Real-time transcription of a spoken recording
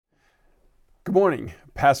Good morning,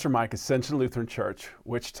 Pastor Mike, Ascension Lutheran Church,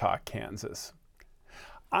 Wichita, Kansas.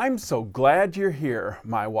 I'm so glad you're here,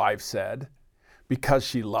 my wife said. Because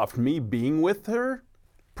she loved me being with her?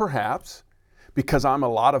 Perhaps. Because I'm a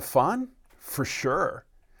lot of fun? For sure.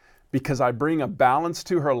 Because I bring a balance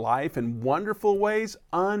to her life in wonderful ways?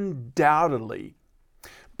 Undoubtedly.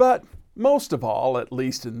 But most of all, at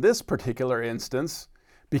least in this particular instance,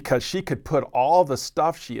 because she could put all the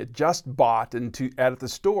stuff she had just bought at the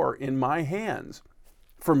store in my hands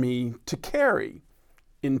for me to carry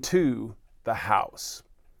into the house.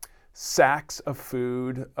 Sacks of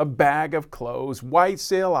food, a bag of clothes, white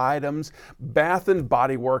sale items, bath and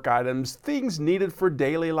body work items, things needed for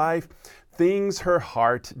daily life, things her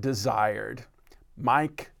heart desired.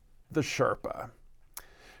 Mike the Sherpa.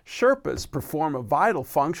 Sherpas perform a vital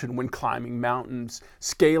function when climbing mountains,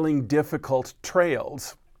 scaling difficult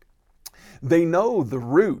trails. They know the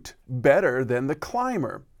route better than the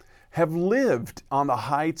climber, have lived on the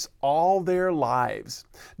heights all their lives,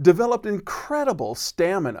 developed incredible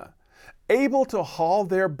stamina, able to haul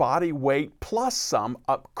their body weight plus some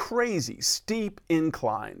up crazy steep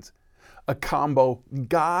inclines, a combo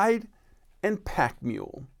guide and pack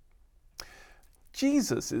mule.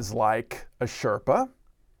 Jesus is like a Sherpa.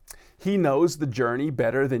 He knows the journey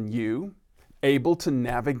better than you, able to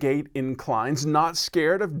navigate inclines, not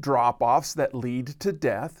scared of drop-offs that lead to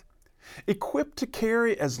death, equipped to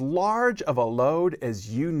carry as large of a load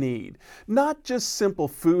as you need, not just simple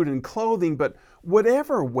food and clothing, but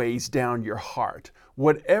whatever weighs down your heart,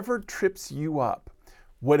 whatever trips you up,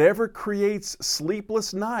 whatever creates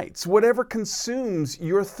sleepless nights, whatever consumes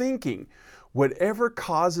your thinking, whatever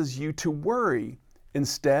causes you to worry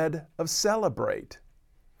instead of celebrate.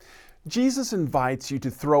 Jesus invites you to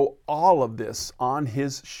throw all of this on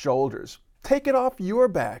His shoulders. Take it off your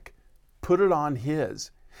back, put it on His.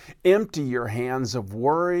 Empty your hands of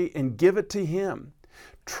worry and give it to Him.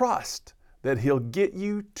 Trust that He'll get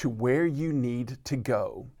you to where you need to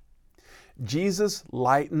go. Jesus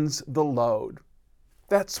lightens the load.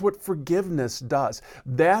 That's what forgiveness does.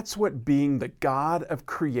 That's what being the God of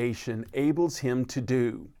creation enables Him to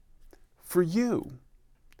do. For you.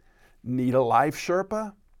 Need a life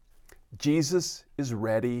Sherpa? Jesus is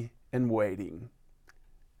ready and waiting.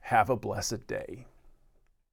 Have a blessed day.